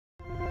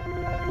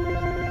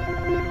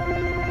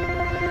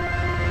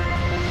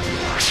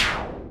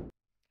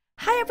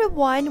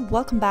everyone,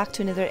 welcome back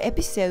to another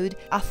episode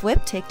of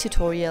Webtech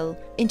Tutorial.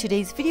 In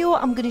today's video,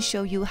 I'm going to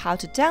show you how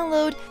to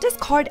download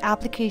Discord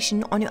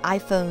application on your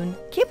iPhone.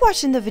 Keep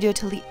watching the video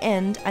till the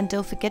end and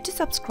don't forget to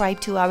subscribe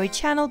to our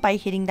channel by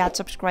hitting that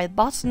subscribe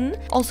button.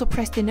 Also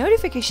press the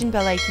notification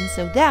bell icon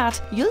so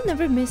that you'll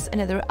never miss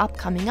another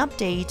upcoming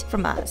update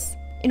from us.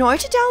 In order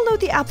to download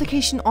the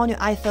application on your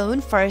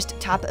iPhone, first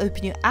tap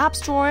open your App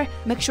Store,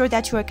 make sure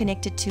that you are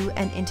connected to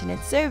an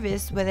internet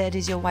service, whether it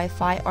is your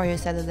Wi-Fi or your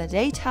cellular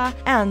data,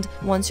 and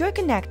once you are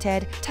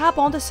connected, tap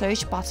on the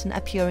search button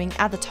appearing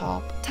at the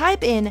top.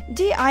 Type in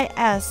Discord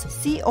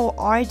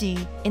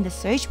in the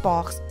search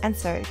box and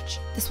search.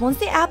 This one's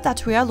the app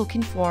that we are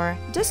looking for: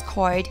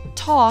 Discord,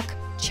 Talk,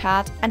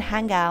 Chat and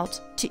Hangout.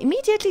 To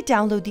immediately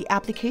download the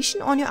application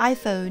on your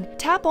iPhone,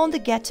 tap on the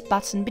Get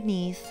button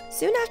beneath.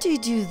 Soon after you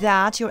do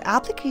that, your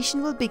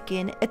application will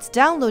begin its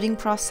downloading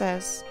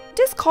process.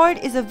 Discord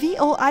is a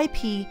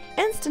VoIP,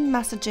 instant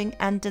messaging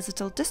and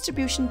digital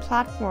distribution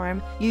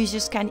platform.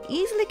 Users can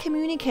easily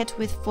communicate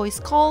with voice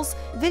calls,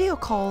 video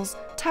calls,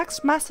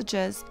 text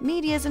messages,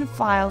 medias and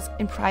files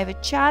in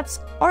private chats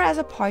or as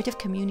a part of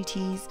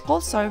communities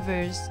called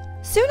servers.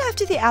 Soon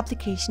after the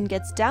application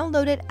gets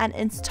downloaded and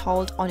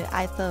installed on your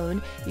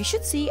iPhone, you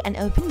should see an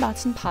open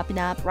button popping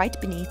up right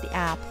beneath the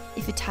app.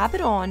 If you tap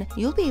it on,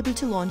 you'll be able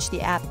to launch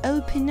the app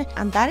open,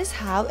 and that is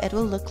how it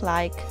will look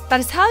like. That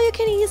is how you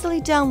can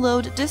easily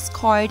download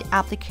Discord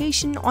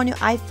application on your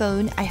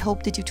iPhone. I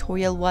hope the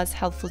tutorial was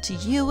helpful to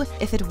you.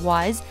 If it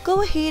was,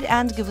 go ahead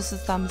and give us a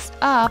thumbs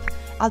up.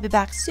 I'll be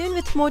back soon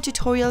with more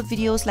tutorial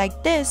videos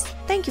like this.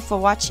 Thank you for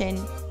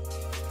watching.